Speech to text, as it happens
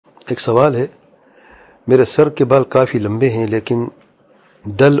ایک سوال ہے، میرے سر کے بال کافی لمبے ہیں لیکن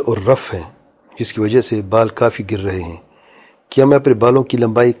ڈل اور رف ہیں، جس کی وجہ سے بال کافی گر رہے ہیں، کیا میں اپنے بالوں کی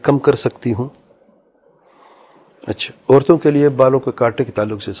لمبائی کم کر سکتی ہوں؟ اچھا، عورتوں کے لیے بالوں کے کاٹنے کے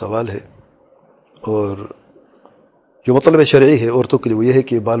تعلق سے سوال ہے، اور جو مطلب شرعی ہے عورتوں کے لیے وہ یہ ہے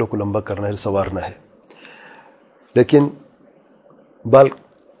کہ بالوں کو لمبا کرنا ہے، سنوارنا ہے، لیکن بال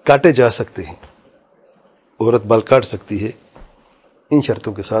کاٹے جا سکتے ہیں، عورت بال کاٹ سکتی ہے ان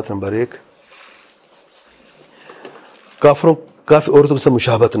شرطوں کے ساتھ۔ نمبر 1، کافی عورتوں سے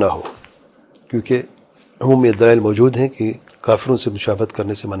مشابہت نہ ہو، کیونکہ عمومی دلائل موجود ہیں کہ کافروں سے مشابہت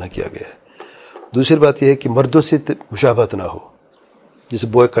کرنے سے منع کیا گیا ہے۔ دوسری بات یہ ہے کہ مردوں سے مشابہت نہ ہو، جسے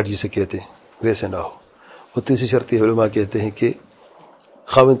بوائے کٹ جسے کہتے ہیں ویسے نہ ہو۔ اور تیسری شرط یہ علماء کہتے ہیں کہ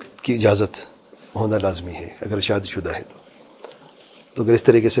خاوند کی اجازت ہونا لازمی ہے، اگر شادی شدہ ہے تو اگر اس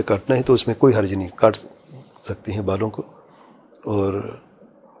طریقے سے کاٹنا ہے تو اس میں کوئی حرج نہیں، کاٹ سکتی ہیں بالوں کو۔ اور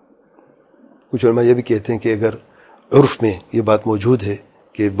کچھ علماء یہ بھی کہتے ہیں کہ اگر عرف میں یہ بات موجود ہے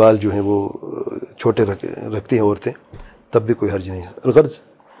کہ بال جو ہیں وہ چھوٹے رکھتی ہیں عورتیں، تب بھی کوئی حرج نہیں ہے، غرض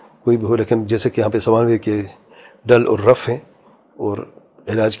کوئی بھی ہو۔ لیکن جیسے کہ یہاں پہ سوال ہے کہ ڈل اور رف ہیں، اور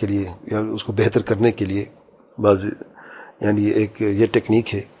علاج کے لیے یا اس کو بہتر کرنے کے لیے بعض یعنی ایک یہ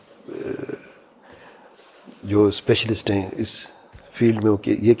ٹیکنیک ہے، جو اسپیشلسٹ ہیں اس فیلڈ میں وہ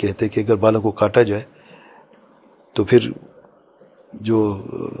یہ کہتے ہیں کہ اگر بالوں کو کاٹا جائے تو پھر جو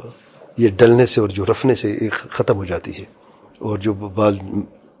یہ ڈلنے سے اور جو رفنے سے ایک ختم ہو جاتی ہے، اور جو بال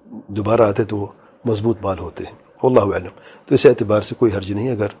دوبارہ آتے تو وہ مضبوط بال ہوتے ہیں۔ واللہ اعلم۔ تو اس اعتبار سے کوئی حرج نہیں،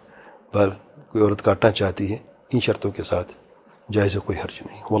 اگر بال کوئی عورت کاٹنا چاہتی ہے ان شرطوں کے ساتھ جائز ہے، کوئی حرج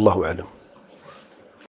نہیں۔ واللہ اعلم۔